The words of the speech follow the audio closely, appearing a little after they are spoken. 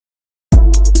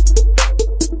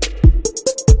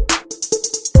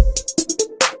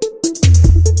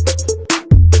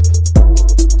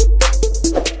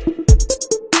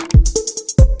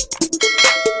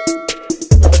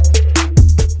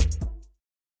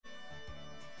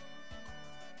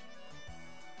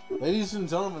Ladies and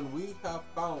gentlemen, we have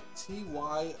found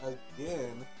TY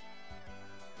again.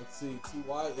 Let's see,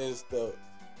 TY is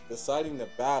deciding the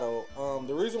battle.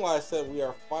 The reason why I said we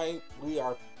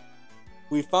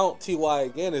found TY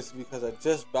again is because I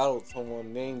just battled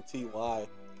someone named TY.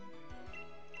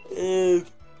 And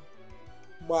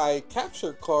my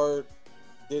capture card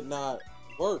did not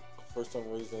work for some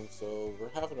reason, so we're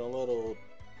having a little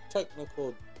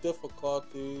technical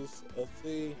difficulties. Let's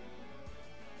see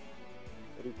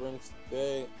what he brings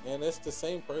today. And it's the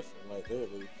same person, like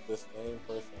literally the same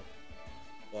person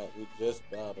that we just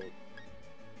battled.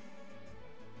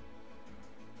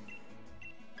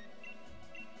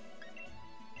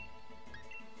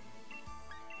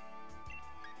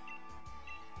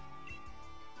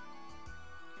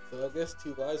 So I guess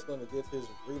TY is gonna get his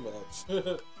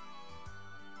rematch.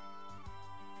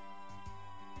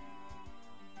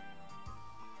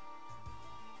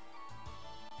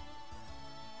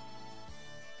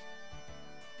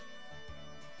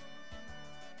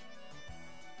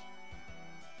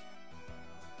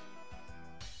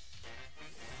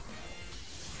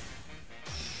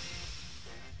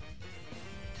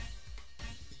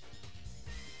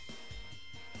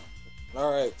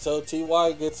 Alright, so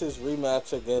TY gets his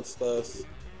rematch against us.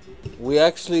 We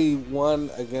actually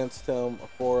won against him a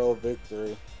 4-0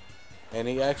 victory. And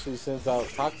he actually sends out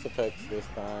Toxapex this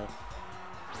time.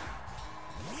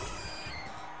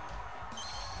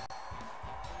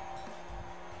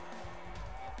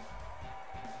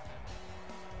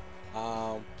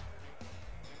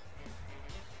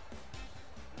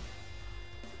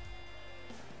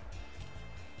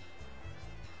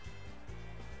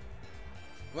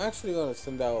 I'm actually going to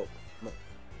send out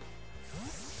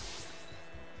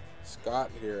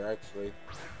Scott here, actually.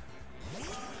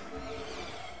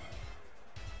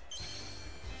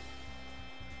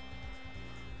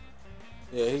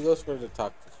 Yeah, he goes for the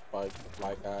toxic spike,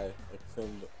 like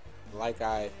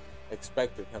I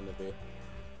expected him to do.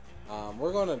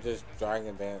 We're gonna just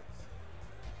Dragon Dance,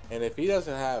 and if he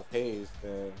doesn't have haze,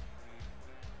 then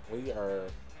we are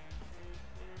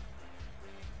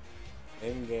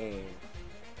in game.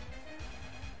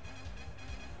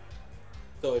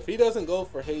 So if he doesn't go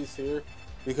for haze here,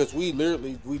 because we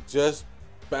just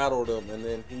battled him, and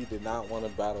then he did not want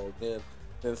to battle again,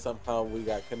 then somehow we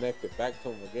got connected back to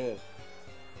him again.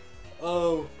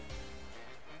 Oh,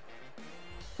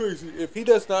 crazy. If he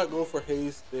does not go for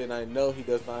haze, then I know he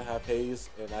does not have haze,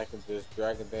 and I can just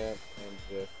Dragon Dance and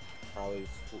just probably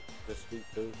just sweep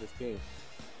through his team.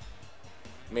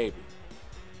 Maybe.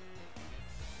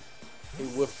 He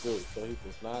withdrew, so he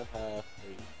does not have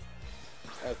haze.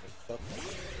 That's a sucker.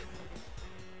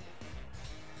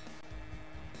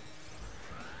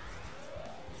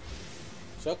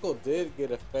 Chuckle did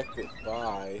get affected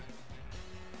by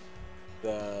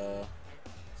the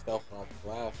stealth rock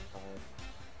last time,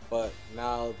 but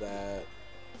now that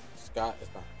Scott is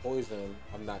not poisoned,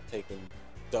 I'm not taking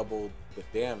double the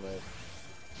damage.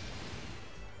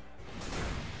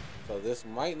 So this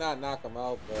might not knock him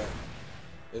out, but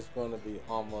it's going to be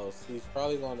almost. He's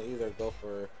probably going to either go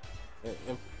for an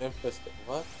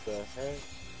what the heck?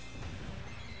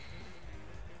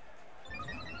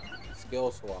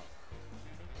 Skill swap.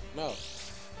 No.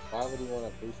 Why would he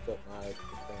want to boost up my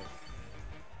defense?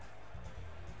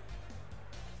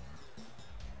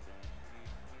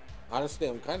 Honestly,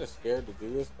 I'm kind of scared to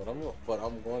do this, but I'm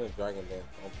going to Dragon Dance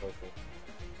on purpose.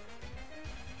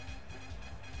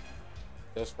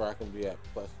 Just where I can be at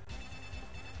 +2,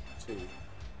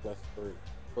 +3,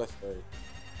 +3.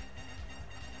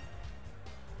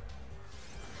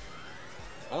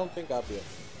 I don't think I'll be at. I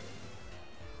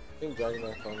think Dragon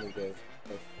Dance only gets +1,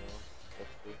 +2.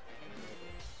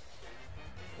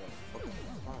 Yeah, okay,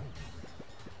 fine.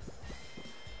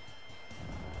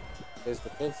 His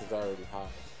defense is already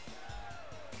high.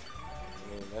 I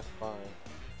mean, that's fine.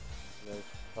 And then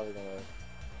it's probably gonna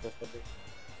just a bit.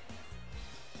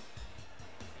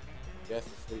 Guess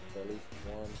to sleep for at least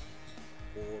one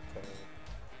full turn.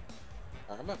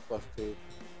 Alright, I'm at +2.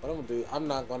 What I'm gonna do, I'm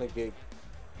not gonna get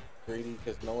greedy,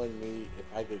 because knowing me, if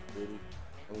I get greedy,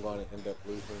 I'm gonna end up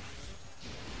losing.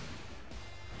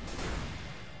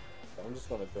 So I'm just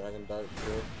gonna Dragon Dart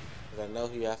here, because I know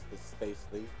he has to stay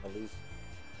asleep at least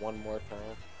one more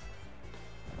turn.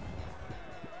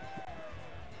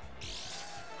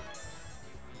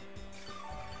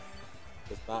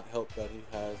 Does not help that he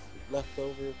has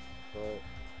leftovers, but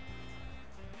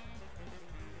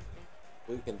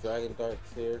we can Dragon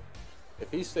Darts here.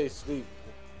 If he stays asleep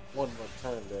one more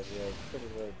turn, then yeah, pretty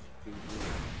much be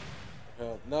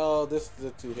no, this is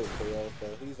a 2-hit KO, so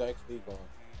he's actually gone.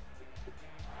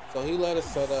 So he let us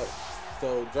set up.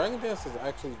 So Dragon Dance is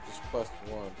actually just +1.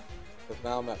 Because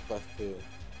now I'm at +2.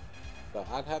 So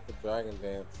I'd have to dragon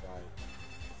dance like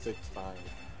 6 times.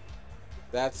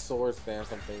 That swords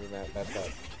dance, I'm thinking that's at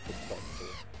 6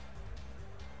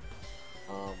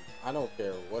 +2. I don't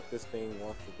care what this thing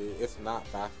wants to do. It's not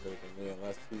faster than me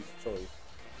unless he's choice.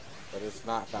 But it's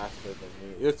not faster than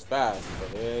me. It's fast,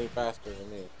 but it ain't faster than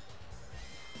me.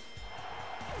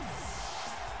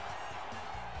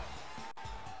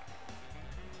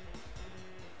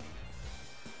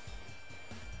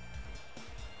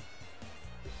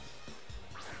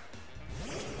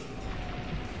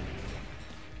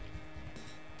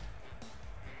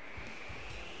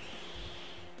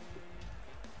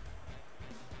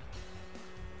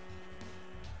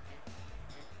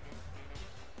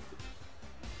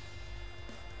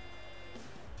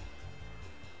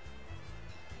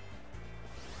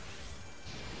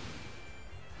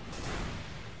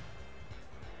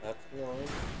 That's 1.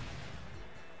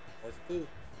 That's 2.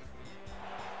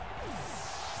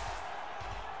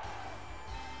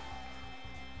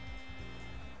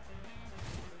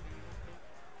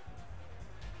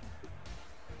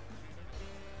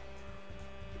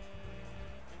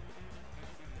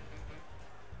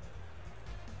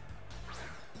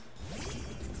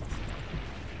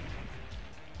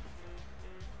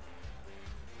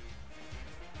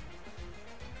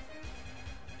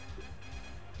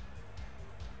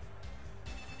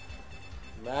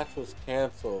 Match was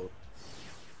canceled.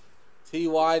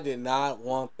 TY did not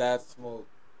want that smoke.